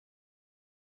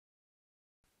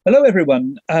Hello,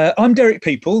 everyone. I'm Derek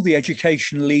Peaple, the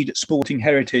Education Lead at Sporting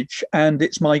Heritage, and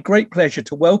it's my great pleasure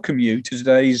to welcome you to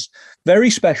today's very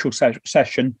special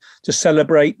session to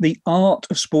celebrate the Art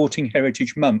of Sporting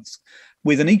Heritage Month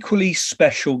with an equally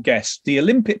special guest, the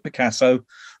Olympic Picasso,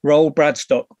 Roald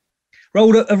Bradstock.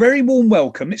 Roald, a very warm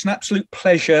welcome. It's an absolute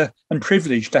pleasure and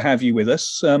privilege to have you with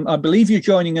us. I believe you're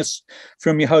joining us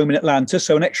from your home in Atlanta,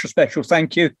 so an extra special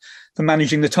thank you for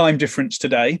managing the time difference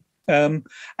today.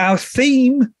 Our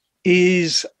theme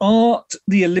is art,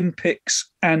 the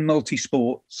Olympics and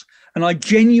multi-sports. And I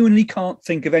genuinely can't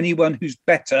think of anyone who's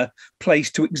better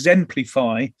placed to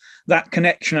exemplify that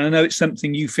connection. And I know it's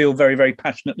something you feel very, very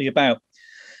passionately about.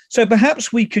 So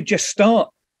perhaps we could just start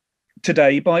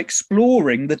today by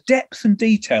exploring the depth and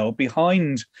detail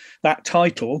behind that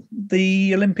title,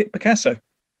 the Olympic Picasso.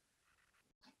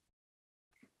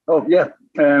 Oh, yeah.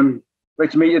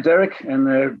 Great to meet you, Derek,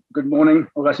 and good morning,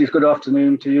 or actually it's good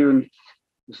afternoon to you. And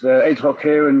it's 8 o'clock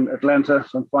here in Atlanta,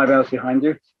 so I'm 5 hours behind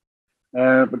you.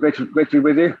 But great to be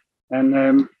with you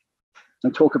and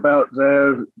talk about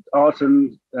art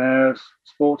and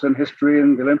sport and history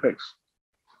and the Olympics.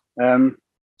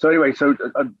 So anyway,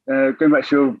 going back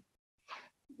to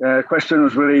your question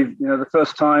was really, the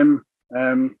first time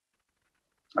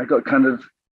I got kind of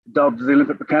dubbed the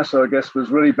Olympic Picasso, I guess,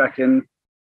 was really back in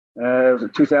was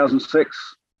it 2006,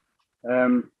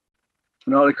 an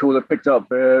article that picked up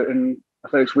in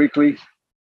Athletics Weekly,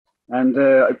 and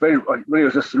it really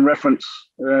was just in reference,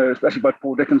 especially by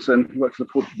Paul Dickinson, who worked for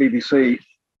the BBC,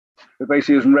 but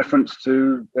basically was in reference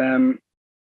to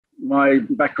my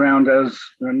background as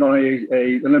not only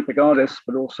an Olympic artist,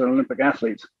 but also an Olympic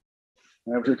athlete,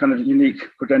 which is kind of unique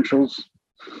credentials.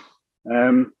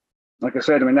 Like I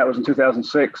said, that was in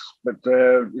 2006, but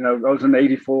I was in the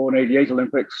 84 and 88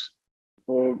 Olympics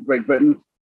for Great Britain.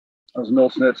 I was an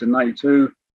alternate in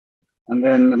 92, and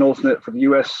then an alternate for the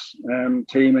US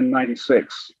team in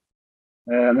 96.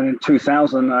 And then in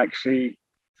 2000, I actually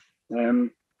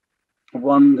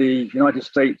won the United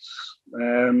States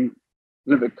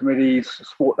Olympic Committee's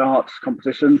sport arts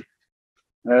competition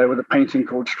with a painting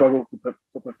called Struggle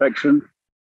for Perfection.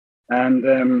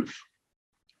 And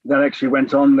that actually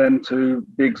went on then to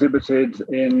be exhibited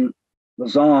in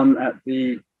Lausanne at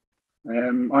the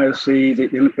IOC,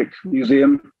 the Olympic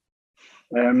Museum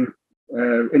in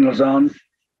Lausanne,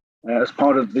 as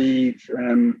part of the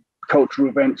cultural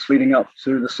events leading up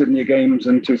to the Sydney Games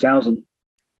in 2000.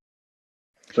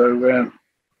 So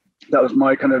that was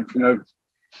my kind of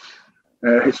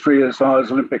history as far as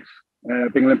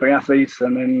being Olympic athletes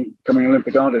and then becoming an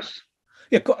Olympic artist.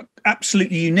 Yeah,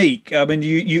 absolutely unique. I mean,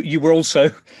 you were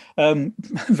also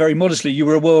very modestly, you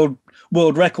were a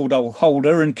world record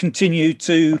holder and continue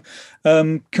to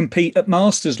compete at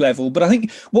masters level. But I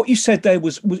think what you said there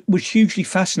was hugely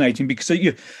fascinating, because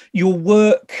your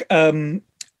work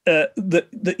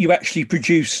that you actually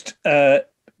produced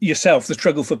yourself, the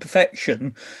struggle for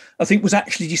perfection, I think was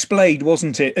actually displayed,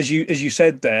 wasn't it? As you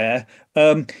said there,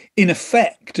 in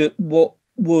effect, at what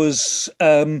was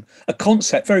a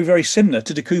concept very, very similar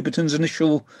to de Coubertin's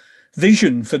initial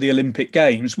vision for the Olympic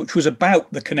Games, which was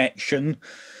about the connection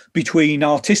between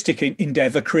artistic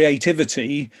endeavour,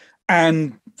 creativity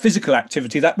and physical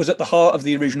activity. That was at the heart of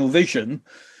the original vision.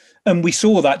 And we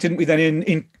saw that, didn't we, then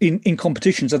in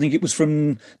competitions? I think it was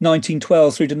from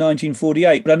 1912 through to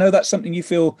 1948. But I know that's something you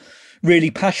feel really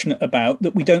passionate about,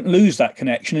 that we don't lose that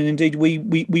connection, and indeed we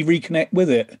reconnect with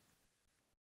it.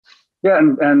 Yeah,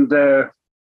 and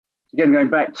again, going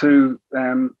back to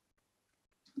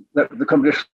the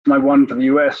competition I won for the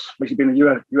US, basically being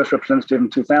a US representative in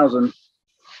 2000,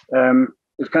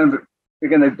 it's kind of,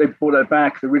 again, they brought that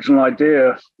back. The original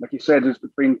idea, like you said, is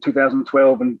between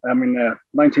 2012 and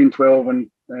 1912 and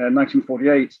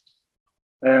 1948,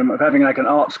 of having like an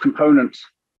arts component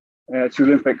to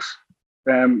Olympics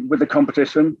with the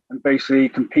competition and basically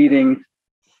competing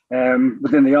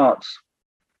within the arts.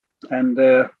 And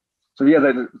so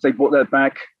yeah, they brought that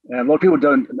back. A lot of people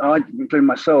don't, including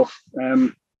myself,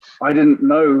 I didn't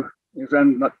know it was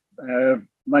around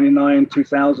 99,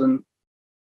 2000.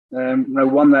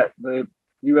 Won the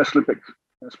US Olympic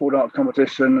sport art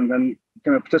competition, and then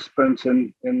became a participant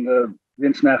in the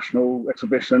international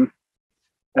exhibition.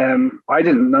 I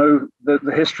didn't know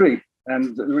the history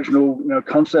and the original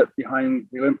concept behind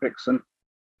the Olympics, and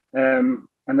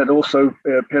that also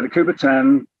Pierre de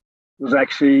Coubertin was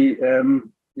actually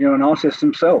an artist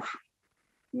himself.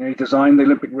 He designed the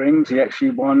Olympic rings. He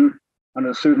actually won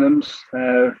under pseudonyms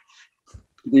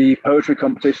the poetry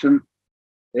competition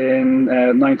in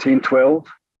 1912.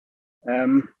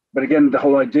 But again, the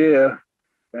whole idea,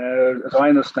 as I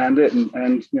understand it,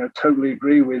 and totally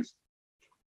agree with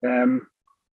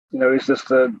is just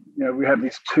we have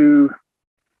these two.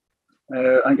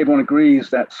 I think everyone agrees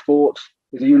that sport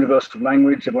is a universal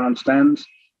language everyone understands,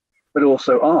 but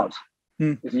also art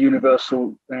is a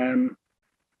universal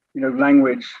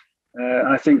language. And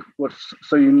I think what's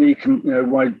so unique and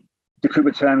why de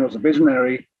Coubertin was a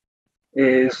visionary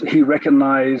is he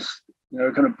recognized,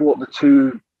 kind of brought the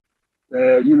two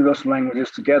universal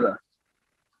languages together.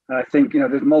 And I think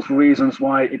there's multiple reasons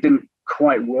why it didn't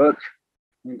quite work.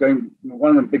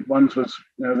 One of the big ones was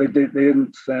they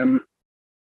didn't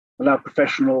allow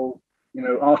professional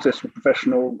artists or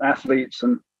professional athletes,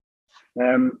 and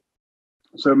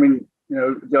so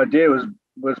the idea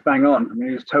was bang on.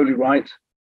 He was totally right,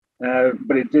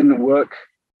 but it didn't work.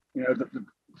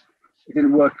 It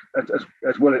didn't work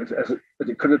as well as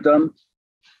it could have done.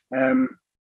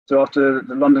 So after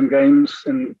the London Games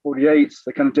in '48,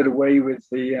 they kind of did away with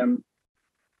the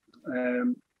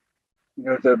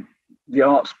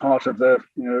arts part of the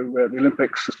the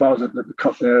Olympics as far as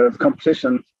the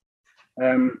competition.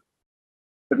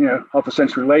 But half a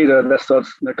century later, that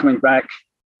starts coming back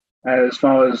as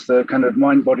far as the kind of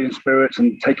mind, body, and spirit,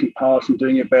 and taking part and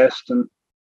doing your best. And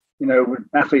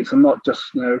athletes are not just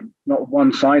not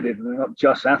one-sided. They're not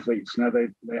just athletes.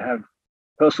 They have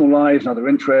personal lives and other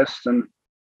interests, and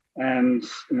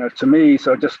to me,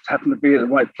 so I just happened to be at the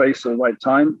right place at the right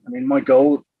time. My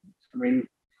goal.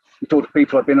 You talk to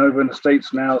people. I've been over in the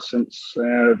States now since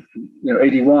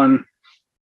 '81.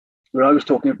 Where I was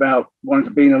talking about wanting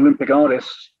to be an Olympic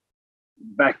artist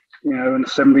back, in the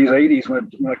 '70s, '80s, when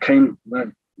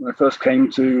I first came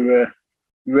to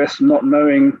US, not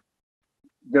knowing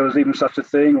there was even such a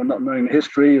thing, or not knowing the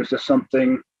history. It was just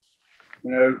something,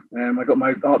 I got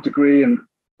my art degree, and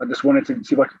I just wanted to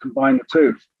see if I could combine the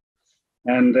two.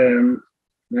 And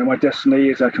my destiny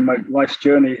is my life's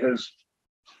journey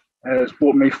has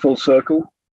brought me full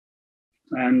circle,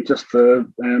 and just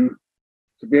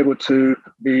to be able to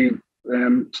be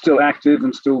still active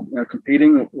and still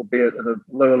competing, albeit at a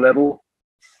lower level,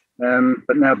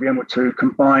 but now be able to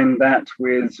combine that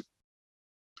with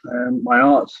my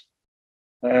art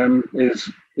is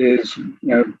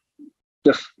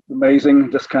just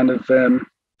amazing. Just kind of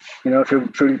I feel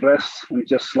truly blessed and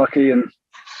just lucky, and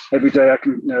every day I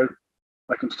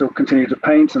can still continue to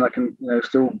paint, and I can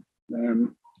still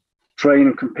train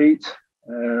and compete.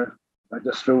 I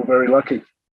just feel very lucky.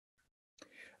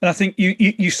 And I think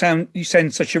you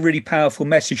send such a really powerful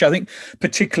message. I think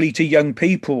particularly to young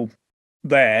people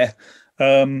there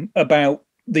about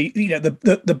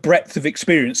the breadth of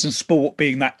experience, and sport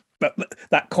being that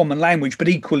common language, but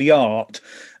equally art.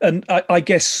 And I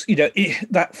guess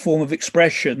that form of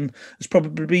expression has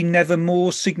probably been never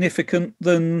more significant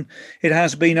than it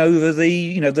has been over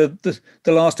the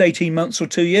last 18 months or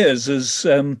 2 years, as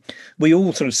we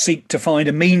all sort of seek to find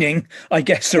a meaning, I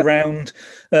guess, around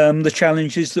the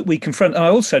challenges that we confront. And I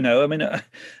also know,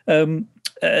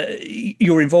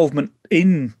 your involvement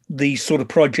in these sort of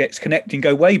projects connecting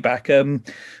go way back.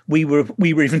 We were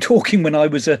even talking when I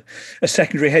was a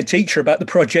secondary head teacher about the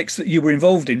projects that you were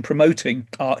involved in promoting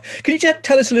art. Can you just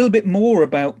tell us a little bit more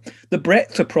about the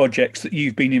breadth of projects that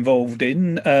you've been involved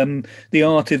in, the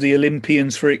Art of the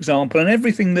Olympians, for example, and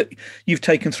everything that you've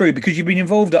taken through? Because you've been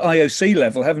involved at IOC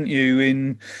level, haven't you,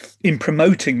 in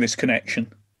promoting this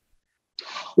connection?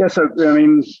 Yeah, so it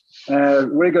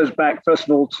goes back, first of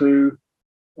all, to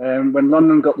when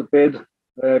London got the bid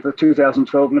for the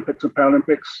 2012 Olympics and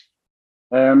Paralympics.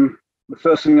 The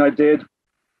first thing I did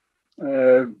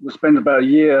was spend about a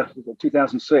year,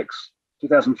 2006,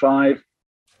 2005,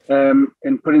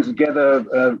 in putting together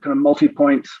a kind of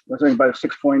multi-point, I think about a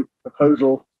 6-point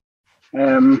proposal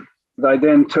that I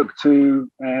then took to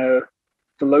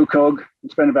LOCOG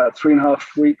and spent about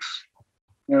 3.5 weeks,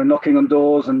 knocking on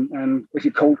doors and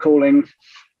basically cold calling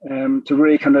to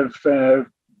really kind of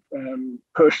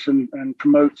push and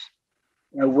promote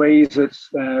ways that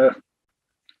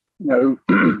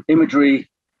imagery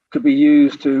could be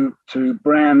used to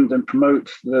brand and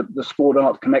promote the sport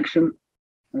art connection,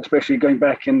 and especially going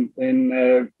back in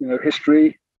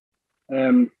history,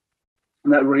 and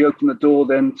that really opened the door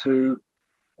then to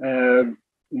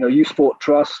youth sport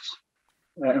trusts,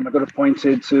 and I got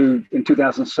appointed in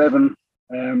 2007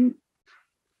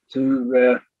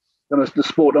 to the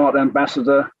sport art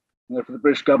ambassador for the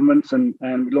British government, and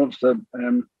we launched a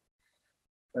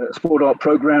sport art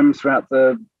program throughout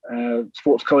the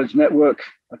Sports College Network.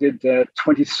 I did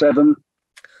 27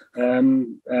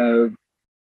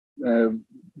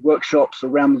 workshops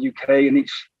around the UK, and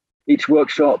each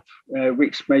workshop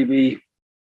reached maybe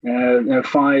 5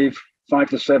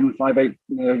 to 7, 5, 8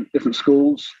 different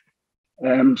schools.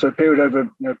 So a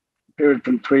period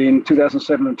between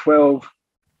 2007 and 12,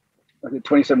 I did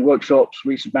 27 workshops,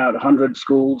 reached about 100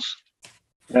 schools,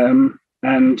 and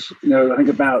I think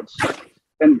about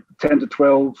 10 to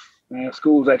 12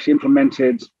 schools actually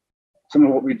implemented some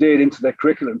of what we did into their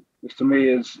curriculum, which to me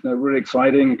is really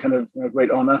exciting and kind of a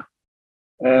great honor.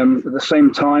 At the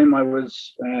same time, I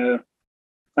was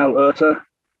Alberta,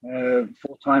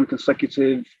 4-time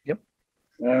consecutive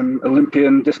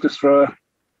Olympian discus thrower,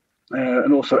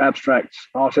 and also abstract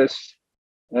artist.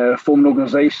 Formed an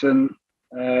organization,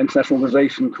 international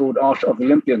organization called Art of the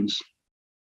Olympians.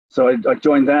 So I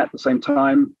joined that at the same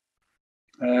time.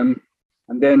 And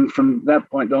then from that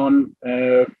point on,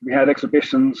 we had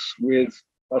exhibitions with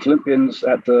Art Olympians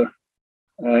at the,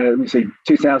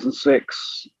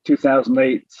 2006,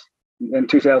 2008, and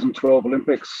 2012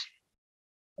 Olympics.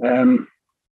 And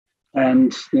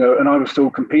I was still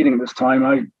competing at this time.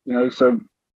 So not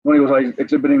only was I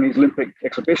exhibiting these Olympic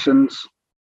exhibitions,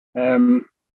 I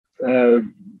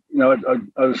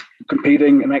was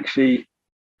competing and actually,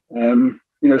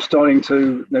 starting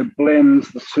to blend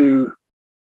the two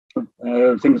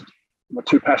things, my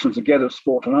two passions together,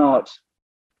 sport and art.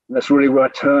 And that's really where I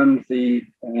turned the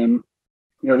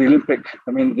Olympic,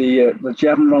 the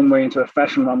Javelin runway into a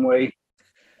fashion runway,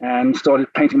 and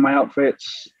started painting my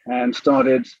outfits and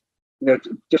started,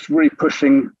 just really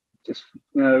pushing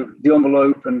the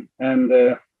envelope and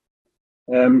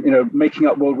making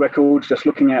up world records, just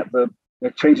looking at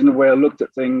changing the way I looked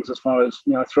at things as far as,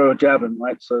 I throw a javelin,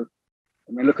 right? So,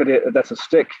 look at it, that's a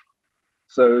stick.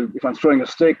 So if I'm throwing a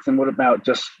stick, then what about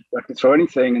just, I can throw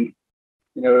anything, and,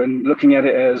 and looking at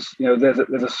it as,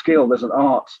 there's a skill, there's an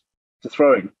art to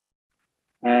throwing.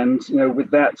 And, with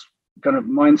that kind of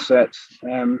mindset,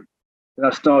 then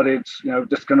I started,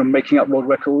 just kind of making up world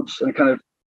records. And kind of,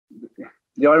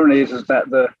 the irony is that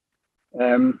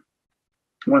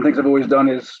one of the things I've always done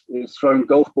is throwing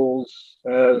golf balls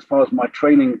as far as my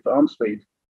training for arm speed.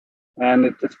 And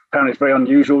it's apparently it's very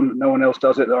unusual. No one else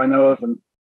does it that I know of. And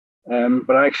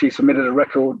but I actually submitted a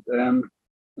record and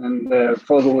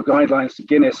followed all the guidelines to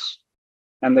Guinness,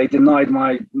 and they denied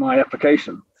my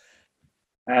application.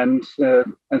 And so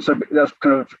that's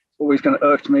kind of always kind of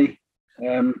irked me.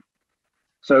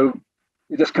 So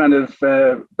it just kind of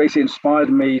basically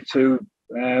inspired me to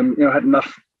had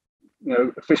enough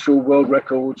official world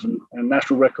records and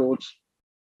national records.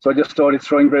 So I just started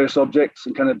throwing various objects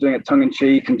and kind of doing it tongue in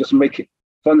cheek, and just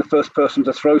find the first person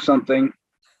to throw something,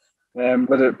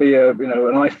 whether it be an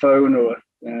iPhone or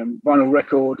a vinyl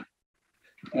record,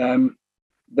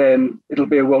 then it'll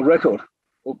be a world record,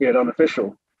 albeit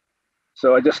unofficial.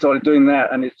 So I just started doing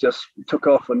that, and it just took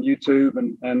off on YouTube,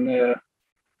 and I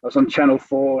was on Channel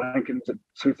 4, I think in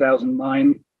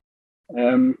 2009,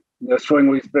 throwing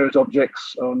all these various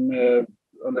objects on the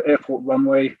airport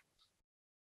runway,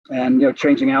 and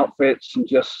changing outfits and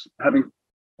just having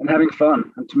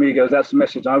fun. And to me, that's the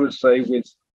message I would say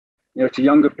with to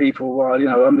younger people, while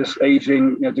I'm this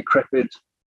aging, decrepit,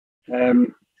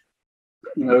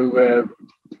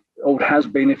 old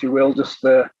has-been, if you will, just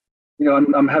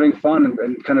I'm having fun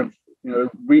and kind of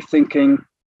rethinking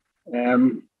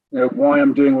why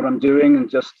I'm doing what I'm doing, and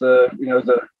just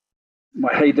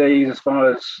my heydays as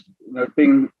far as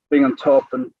being on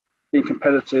top and being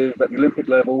competitive at the Olympic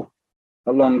level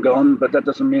are long gone. But that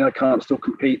doesn't mean I can't still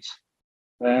compete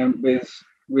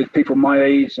with people my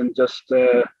age, and just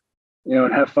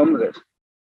and have fun with it.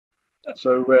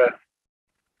 So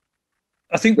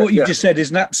I think what you just said is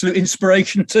an absolute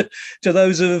inspiration to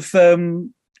those of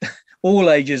all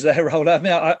ages there, Roald. I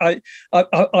mean,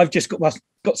 I've just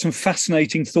got some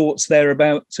fascinating thoughts there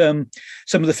about some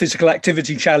of the physical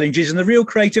activity challenges and the real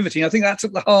creativity. And I think that's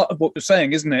at the heart of what we're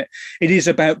saying, isn't it? It is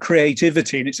about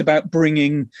creativity, and it's about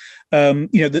bringing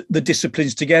the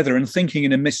disciplines together and thinking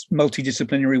in a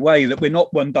multidisciplinary way, that we're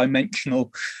not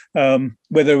one-dimensional,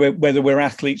 whether we're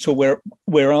athletes or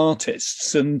we're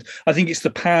artists. And I think it's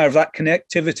the power of that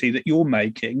connectivity that you're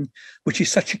making, which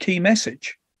is such a key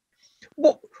message.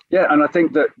 Yeah, and I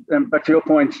think that back to your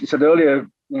point, you said earlier,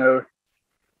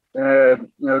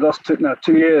 last 2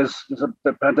 years,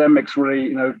 the pandemic's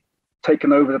really,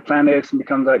 taken over the planet and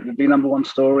become like the number one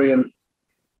story. And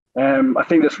I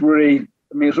think that's really,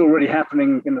 it's already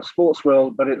happening in the sports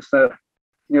world, but it's the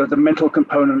mental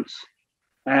components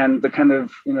and the kind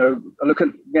of, I look at,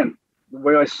 again, the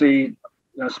way I see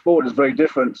sport is very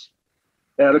different.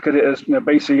 I look at it as,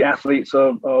 basically athletes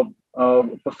are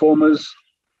performers.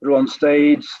 They're on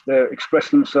stage, they're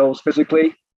expressing themselves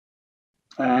physically.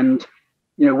 And,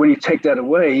 when you take that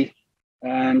away,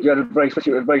 and you're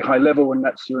especially at a very high level, when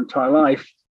that's your entire life,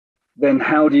 then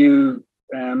how do you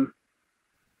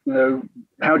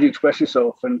express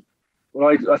yourself? And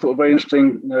what I thought was very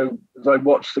interesting, as I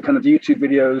watched the kind of YouTube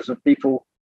videos of people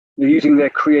they're using their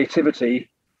creativity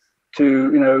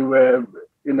to,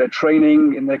 in their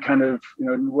training, in their kind of,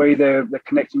 in the way they're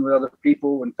connecting with other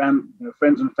people and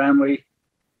friends and family.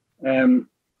 And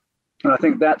I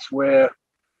think that's where,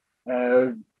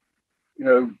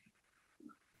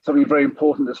 something very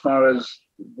important as far as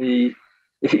if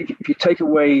you take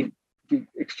away, if you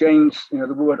exchange,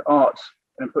 the word art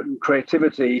and put in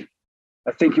creativity,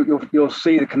 I think you'll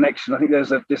see the connection. I think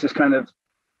this is kind of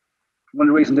one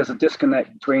of the reasons there's a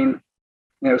disconnect between,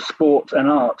 sport and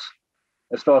art,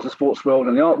 as far as the sports world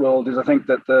and the art world is. I think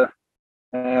that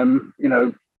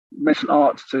mention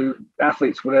art to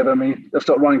athletes, whatever. I mean, they'll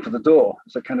start running for the door.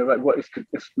 It's a kind of like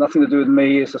it's nothing to do with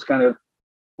me. It's just kind of,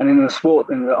 and in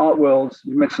the art world,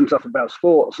 you mention stuff about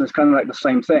sports, and it's kind of like the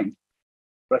same thing.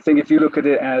 But I think if you look at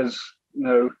it as,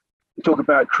 you talk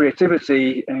about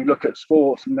creativity and you look at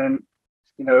sports, and then,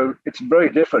 it's very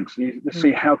different. You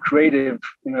see how creative,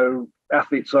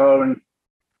 athletes are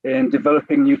in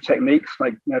developing new techniques,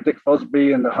 like Dick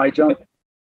Fosby and the high jump.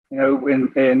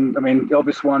 The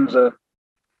obvious ones are,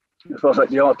 as far as like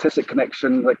the artistic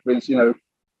connection, like with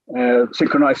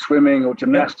synchronized swimming or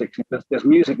gymnastics. There's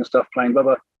music and stuff playing, blah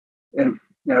blah, and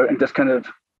just kind of.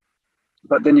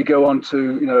 But then you go on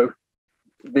to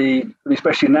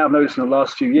especially now I've noticed in the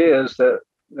last few years that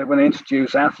when they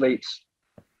introduce athletes,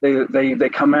 they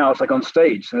come out like on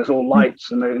stage and there's all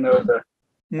lights and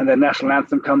and their national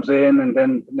anthem comes in, and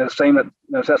then the same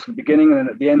so that's the beginning, and then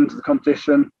at the end of the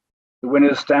competition, the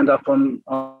winners stand up on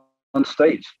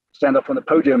stage, stand up on the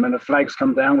podium, and the flags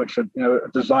come down, which are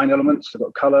design elements. They've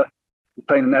got color. You're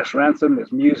playing the national anthem.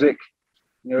 There's music.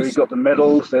 You've got the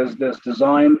medals. There's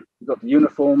design. You've got the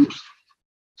uniforms.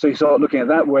 So you start looking at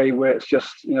that way, where it's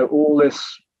just all this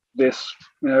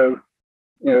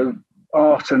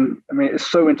art, and it's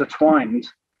so intertwined.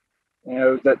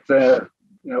 That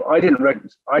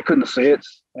I couldn't see it,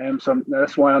 and so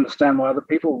that's why I understand why other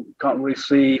people can't really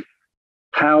see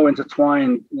how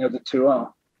intertwined the two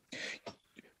are.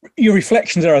 Your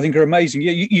reflections there, I think, are amazing.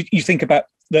 You think about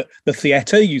the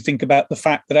theatre. You think about the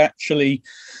fact that actually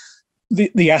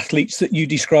the athletes that you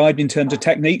described in terms of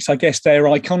techniques, I guess they're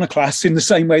iconoclasts in the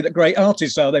same way that great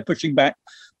artists are. They're pushing back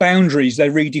boundaries.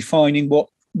 They're redefining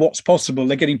what's possible.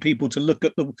 They're getting people to look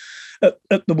at the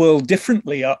world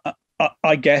differently,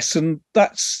 I guess, and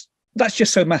that's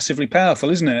just so massively powerful,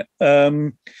 isn't it?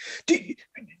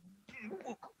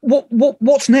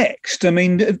 What's next? I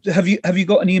mean, have you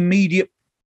got any immediate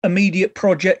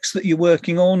projects that you're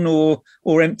working on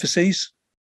or emphases?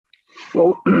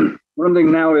 Well, one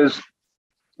thing now is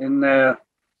in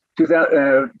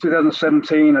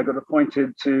 2017, I got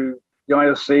appointed to the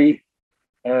IOC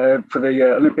for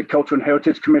the Olympic Culture and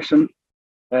Heritage Commission.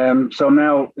 So I'm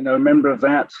now a member of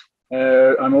that.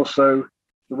 I'm also,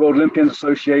 the World Olympians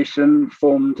Association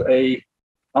formed a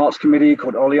arts committee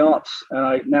called Ollie Arts, and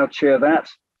I now chair that.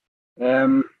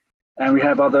 And we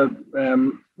have other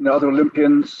other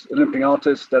Olympic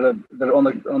artists that are on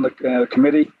the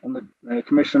committee, on the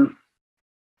commission.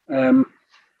 And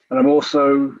I'm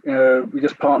also we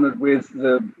just partnered with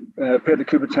the Pierre de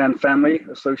Coubertin Family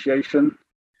Association,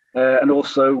 and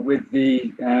also with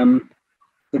the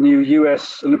new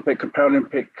U.S. Olympic and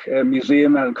Paralympic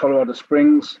Museum out in Colorado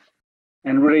Springs,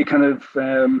 and really kind of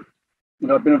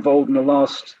I've been involved in the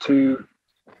last two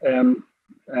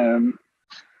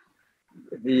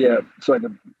the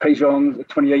Beijing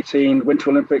 2018 Winter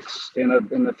Olympics in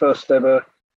the first ever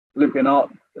Olympian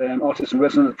artist in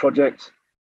residence project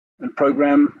and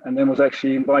program, and then was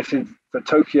actually invited for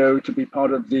Tokyo to be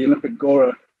part of the Olympic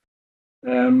Gora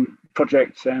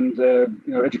project and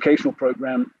educational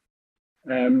program.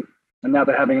 And now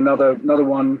they're having another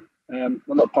one. Well,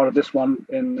 not part of this one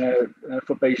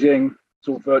for Beijing. It's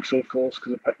all virtual, of course,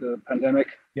 because of the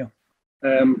pandemic. Yeah.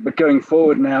 But going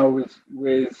forward now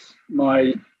with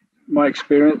my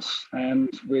experience and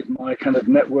with my kind of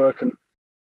network,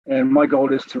 and my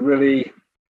goal is to really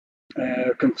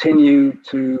continue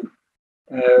to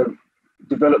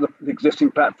develop the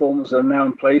existing platforms that are now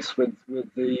in place with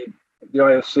the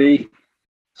IOC,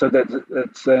 so that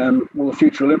the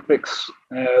future Olympics,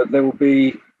 there will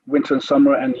be winter and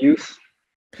summer and youth.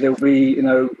 There will be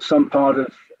some part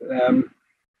of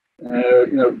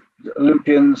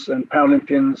Olympians and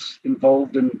Paralympians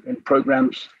involved in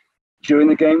programs during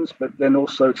the games, but then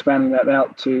also expanding that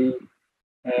out to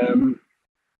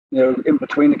in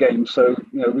between the games. So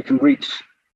we can reach.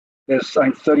 There's I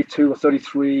think 32 or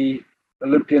 33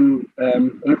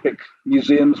 Olympic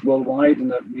museums worldwide in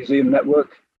the museum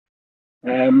network.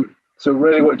 So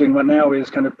really, what we're doing right now is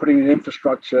kind of putting the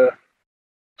infrastructure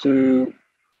to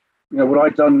what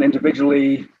I've done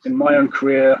individually in my own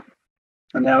career,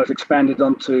 and now it's expanded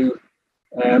onto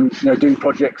doing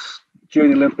projects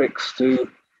during the Olympics to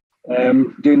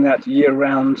doing that year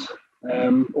round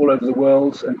all over the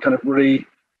world, and kind of really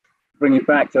bringing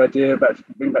back the idea about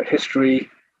bringing back history,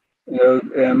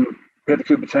 Pierre de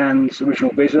Coubertin's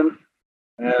original vision,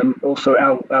 also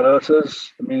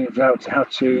Alerta's, about how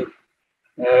to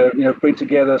bring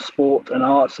together sport and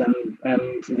art and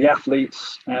the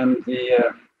athletes and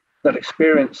that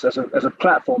experience as a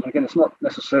platform. Again, it's not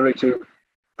necessary to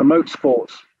promote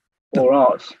sports or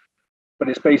art, but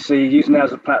it's basically using that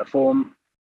as a platform.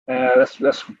 That's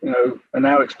an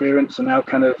our experience and our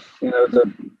kind of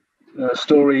the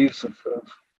stories of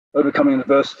overcoming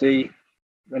adversity,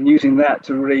 and using that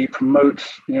to really promote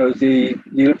the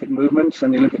Olympic movements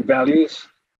and the Olympic values.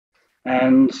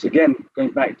 And again,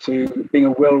 going back to being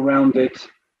a well-rounded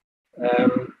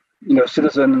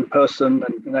citizen and person,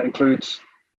 and that includes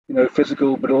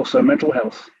physical but also mental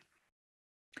health.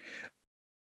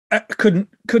 I couldn't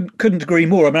agree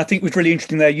more. I think it was really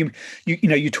interesting there.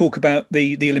 You talk about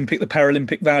the Olympic, the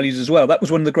Paralympic values as well. That was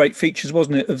one of the great features,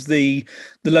 wasn't it, of the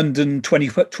London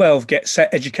 2012 Get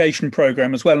Set education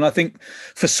program as well. And I think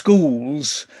for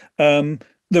schools, the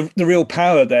real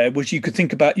power there was you could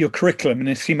think about your curriculum in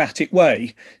a thematic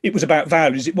way. It was about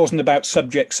values. It wasn't about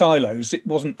subject silos. It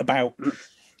wasn't about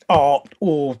art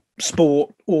or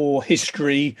sport or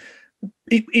history.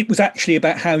 It was actually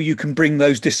about how you can bring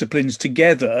those disciplines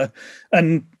together,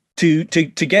 and to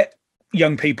get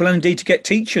young people, and indeed to get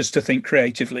teachers to think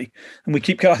creatively. And I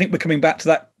think we're coming back to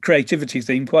that creativity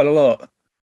theme quite a lot.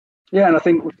 Yeah, and I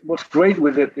think what's great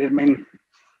with it,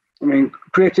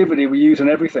 creativity we use in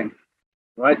everything,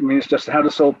 right? It's just how to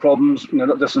solve problems,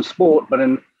 not just in sport, but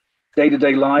in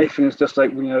day-to-day life. And it's just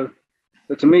like,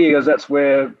 but to me, that's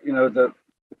where, the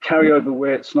carryover,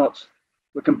 where it's not,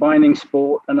 we're combining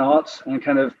sport and art and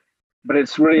but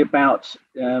it's really about,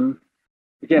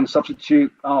 again,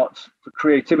 substitute art for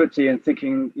creativity and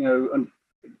thinking,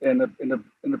 in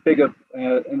a bigger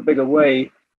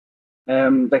way,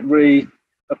 that really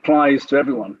applies to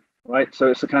everyone, right? So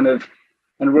it's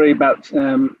and really about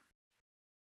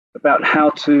how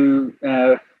to,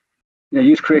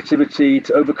 use creativity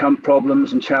to overcome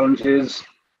problems and challenges,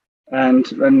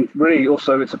 and really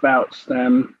also it's about,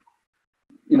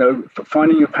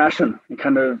 finding your passion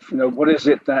and what is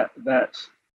it that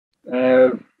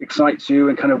excites you,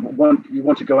 and you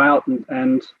want to go out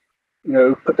and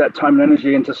put that time and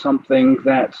energy into something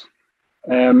that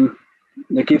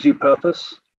gives you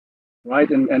purpose, right?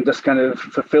 And just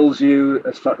fulfills you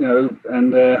as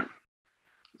and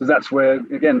so that's where,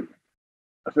 again,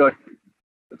 I feel like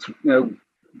it's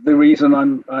the reason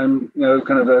I'm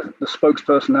the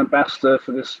spokesperson, ambassador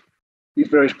for these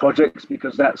various projects,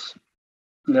 because that's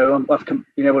I've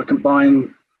been able to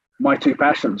combine my two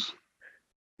passions,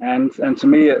 and to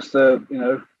me it's I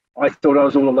thought I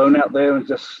was all alone out there, and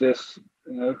just this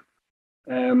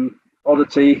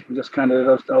oddity, just I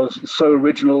was so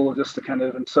original, just to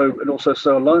and also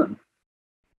so alone,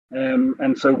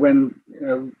 and so when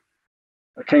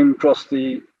I came across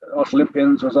the Art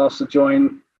Olympians, was asked to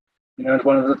join as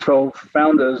one of the 12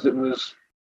 founders. It was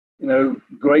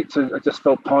great I just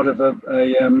felt part of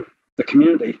the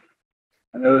community.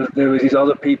 And there was these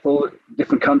other people,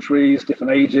 different countries,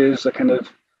 different ages,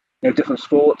 different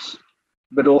sports,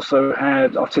 but also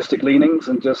had artistic leanings,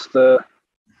 and just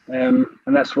and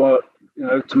that's what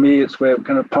to me it's where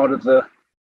part of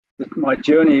my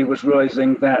journey was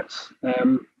realizing that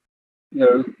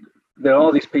there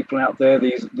are these people out there,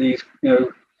 these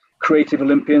creative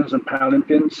Olympians and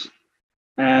Paralympians,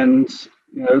 and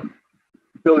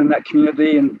building that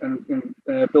community and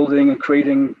building and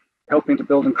creating, helping to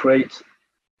build and create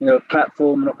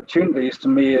platform and opportunities. To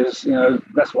me is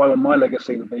that's what I want my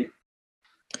legacy to be.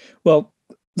 Well,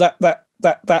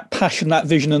 that passion, that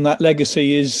vision, and that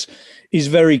legacy is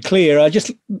very clear. I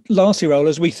just lastly, Roald,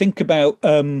 as we think about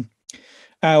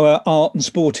our Art and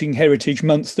Sporting Heritage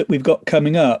Month that we've got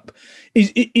coming up,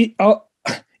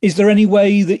 is there any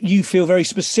way that you feel very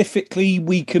specifically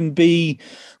we can be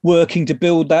working to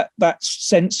build that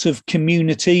sense of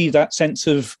community, that sense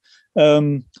of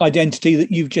identity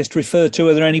that you've just referred to?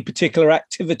 Are there any particular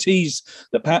activities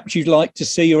that perhaps you'd like to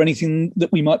see, or anything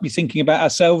that we might be thinking about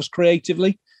ourselves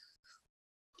creatively?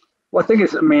 Well, I think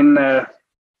it's,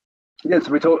 yes,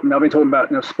 I've been talking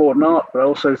about sport and art, but I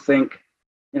also think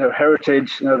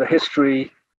heritage, the history,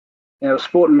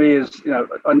 sport in me is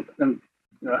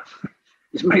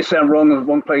this may sound wrong in the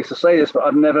wrong place to say this, but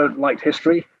I've never liked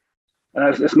history,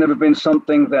 and it's never been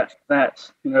something that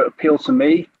appealed to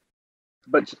me.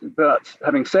 But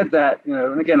having said that,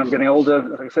 and again, I'm getting older,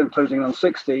 like I said, closing on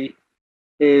 60,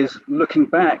 is looking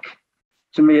back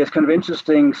to me, it's kind of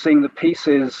interesting seeing the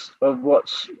pieces of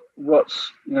what's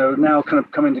now kind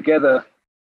of coming together,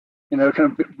 kind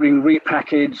of being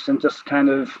repackaged and just kind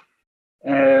of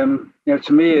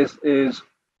to me is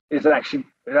actually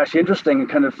interesting and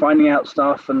kind of finding out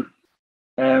stuff. And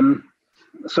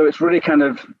so it's really kind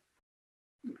of,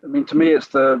 I mean, to me, it's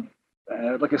the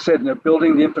like I said,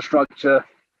 building the infrastructure,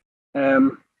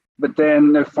 but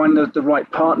then finding the right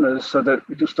partners so that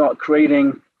we can start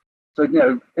creating. So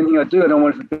anything I do, I don't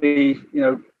want it to be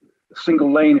a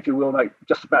single lane, if you will, like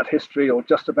just about history or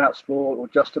just about sport or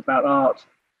just about art.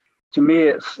 To me,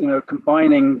 it's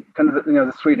combining kind of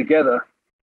the three together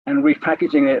and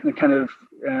repackaging it and kind of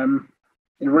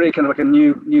really kind of like a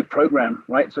new program,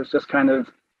 right? So it's just kind of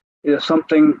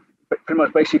something pretty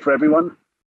much basically for everyone,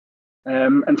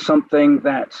 and something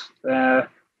that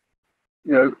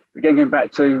again, going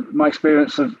back to my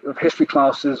experience of history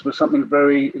classes, was something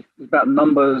very about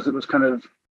numbers. It was kind of,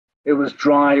 it was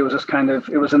dry. It was just kind of,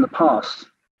 it was in the past.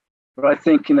 But I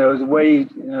think the way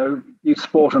you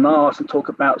sport and art and talk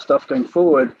about stuff going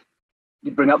forward,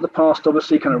 you bring up the past,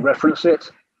 obviously, kind of reference it,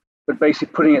 but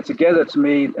basically putting it together to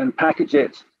me and package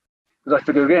it. Because I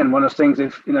figure, again, one of the things,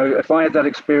 if I had that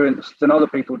experience, then other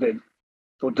people did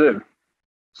or do.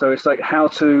 So it's like how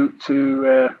to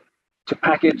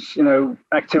package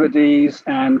activities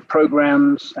and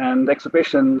programs and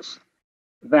exhibitions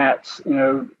that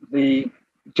the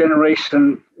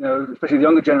generation, especially the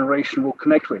younger generation, will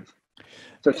connect with.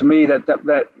 So to me,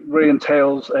 that really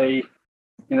entails a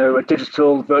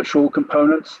digital virtual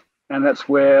component, and that's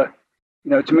where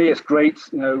to me it's great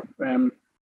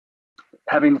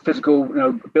having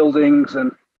physical buildings,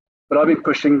 but I've been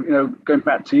pushing going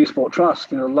back to Youth Sport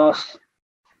Trust.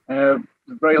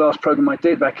 The very last program I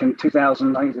did back in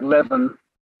 2011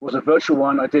 was a virtual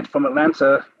one I did from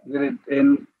Atlanta. I did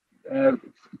it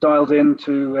dialed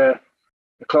into a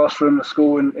classroom, a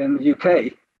school in the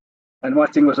UK. And my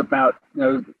thing was about,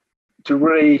 to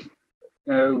really,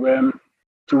 to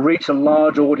reach a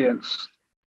large audience.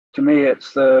 To me,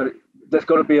 there's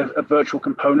got to be a virtual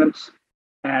component,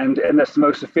 and that's the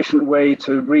most efficient way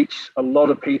to reach a lot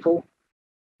of people.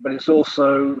 But it's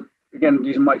also, again,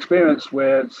 using my experience,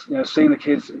 where it's seeing the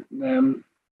kids, the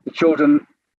children,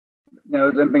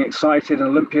 them being excited, and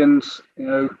Olympians,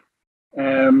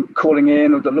 calling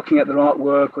in or looking at their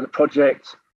artwork or the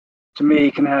project, to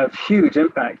me can have huge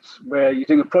impacts. Where you're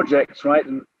doing a project, right,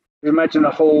 and you imagine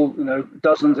a whole,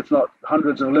 dozens, if not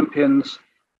hundreds, of Olympians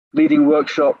leading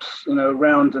workshops,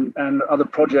 around and other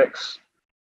projects,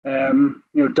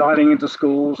 dialing into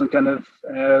schools and kind of,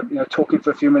 talking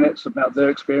for a few minutes about their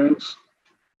experience.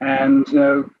 And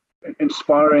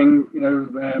inspiring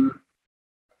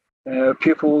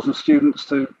pupils and students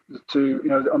to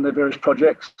on their various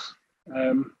projects.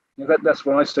 That's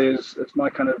what I see as my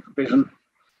kind of vision.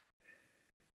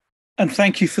 And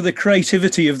thank you for the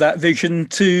creativity of that vision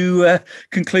to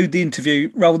conclude the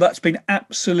interview. Roald, that's been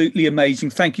absolutely amazing.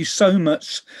 Thank you so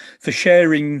much for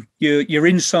sharing your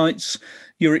insights,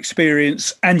 your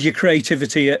experience, and your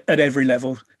creativity at every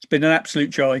level. It's been an absolute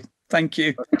joy. Thank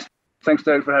you. Thanks,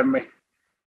 Dave, for having me.